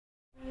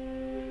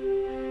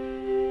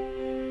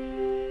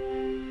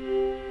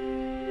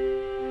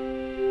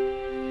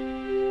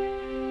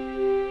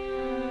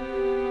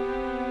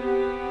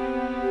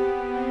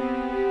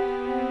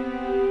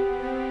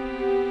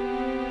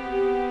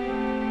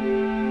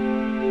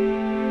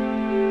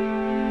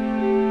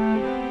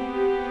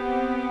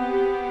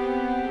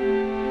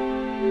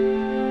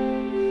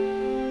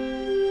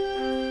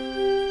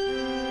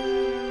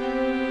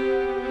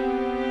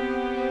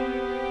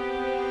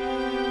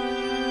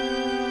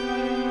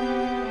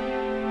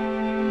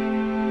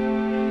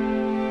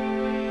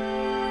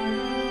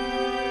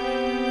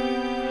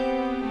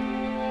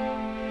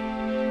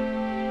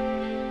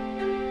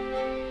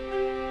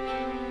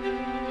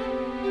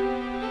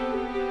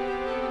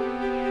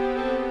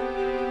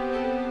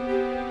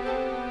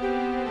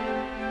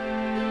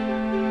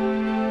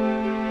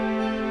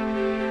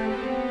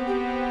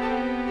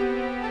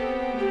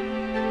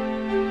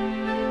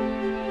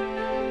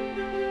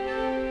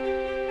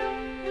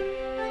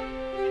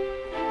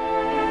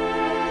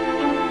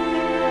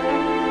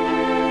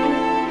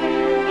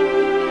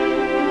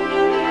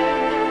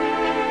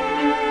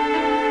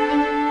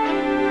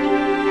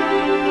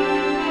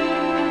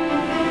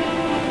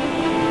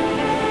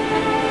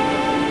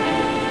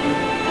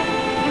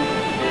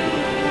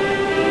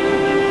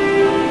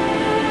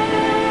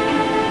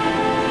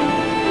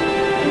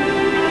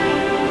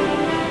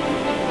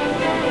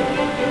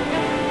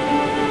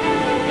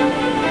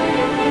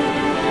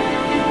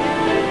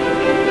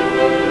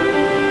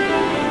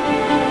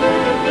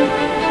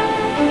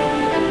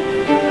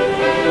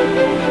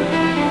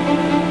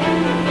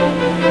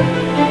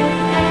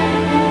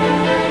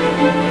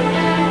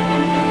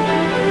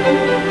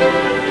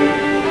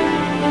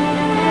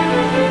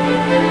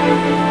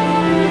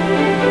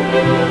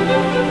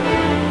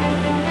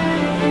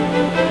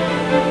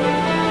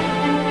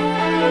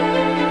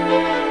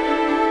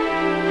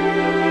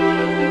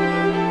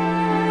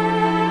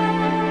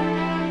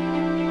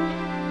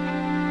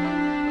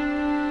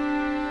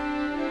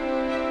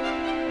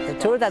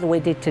that we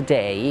did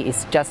today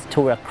is just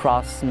tour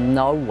across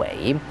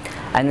Norway,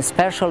 and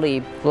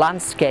especially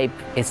landscape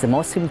is the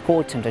most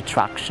important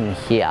attraction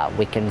here.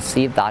 We can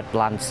see that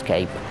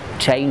landscape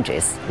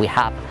changes. We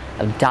have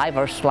a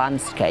diverse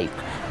landscape.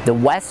 The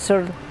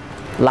western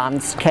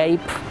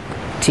landscape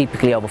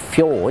typically of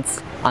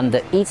fjords, and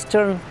the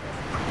eastern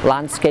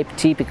landscape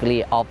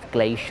typically of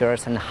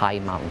glaciers and high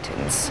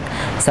mountains.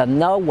 So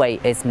Norway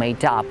is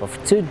made up of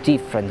two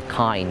different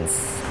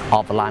kinds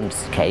of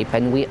landscape,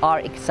 and we are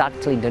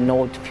exactly in the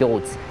North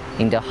Fjords,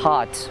 in the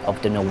heart of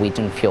the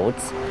Norwegian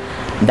fjords.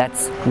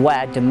 That's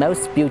where the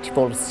most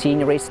beautiful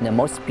sceneries and the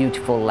most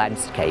beautiful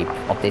landscape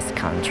of this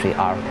country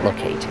are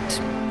located.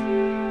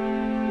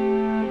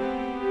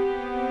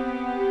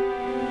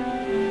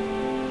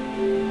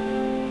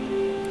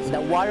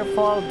 The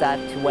waterfall that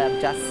we have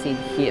just seen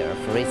here,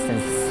 for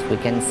instance, we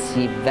can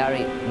see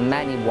very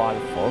many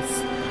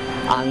waterfalls,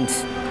 and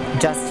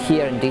just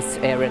here in this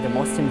area the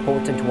most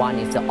important one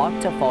is the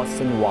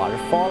Otterfossen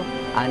waterfall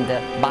and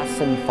the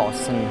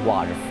Bassenfossen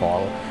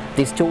waterfall.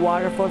 These two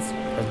waterfalls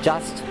are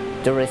just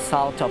the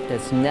result of the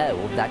snow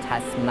that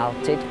has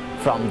melted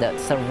from the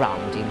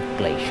surrounding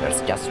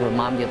glaciers. Just to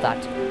remind you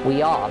that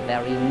we are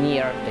very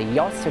near the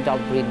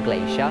Jostedalsbreen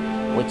Glacier,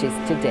 which is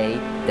today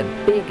the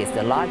biggest,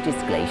 the largest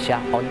glacier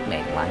on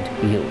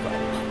mainland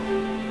Europe.